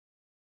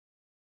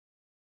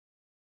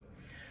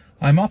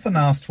I'm often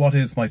asked what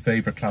is my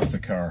favourite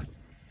classic car.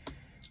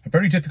 A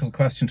very difficult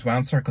question to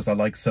answer because I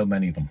like so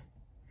many of them.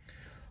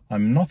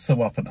 I'm not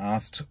so often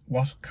asked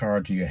what car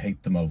do you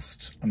hate the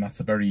most, and that's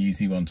a very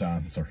easy one to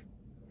answer.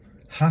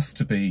 Has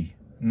to be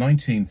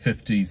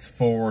 1950s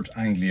Ford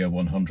Anglia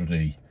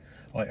 100E.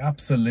 I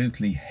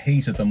absolutely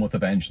hated them with a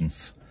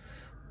vengeance.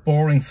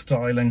 Boring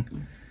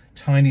styling,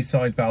 tiny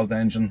side valve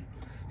engine,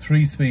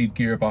 3-speed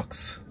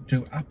gearbox,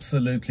 do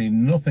absolutely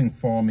nothing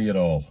for me at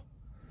all.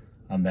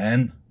 And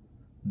then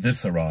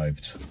this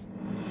arrived.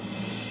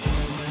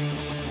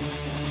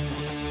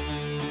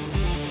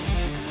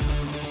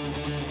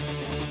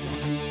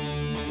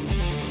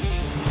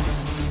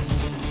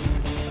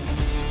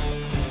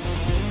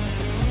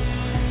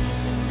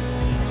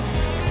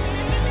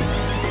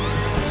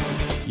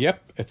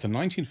 Yep, it's a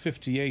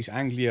 1958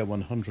 Anglia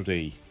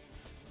 100E.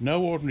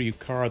 No ordinary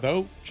car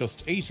though,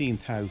 just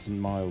 18,000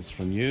 miles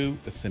from new.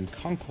 It's in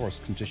concourse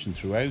condition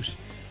throughout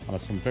and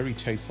has some very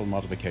tasteful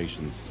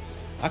modifications.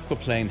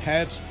 Aquaplane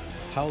head,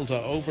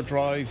 Halda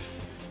overdrive,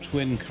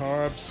 twin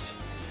carbs,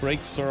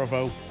 brake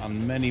servo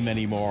and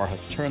many more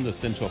have turned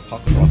this into a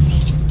pocket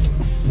rocket.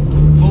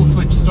 Full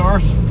switch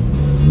start.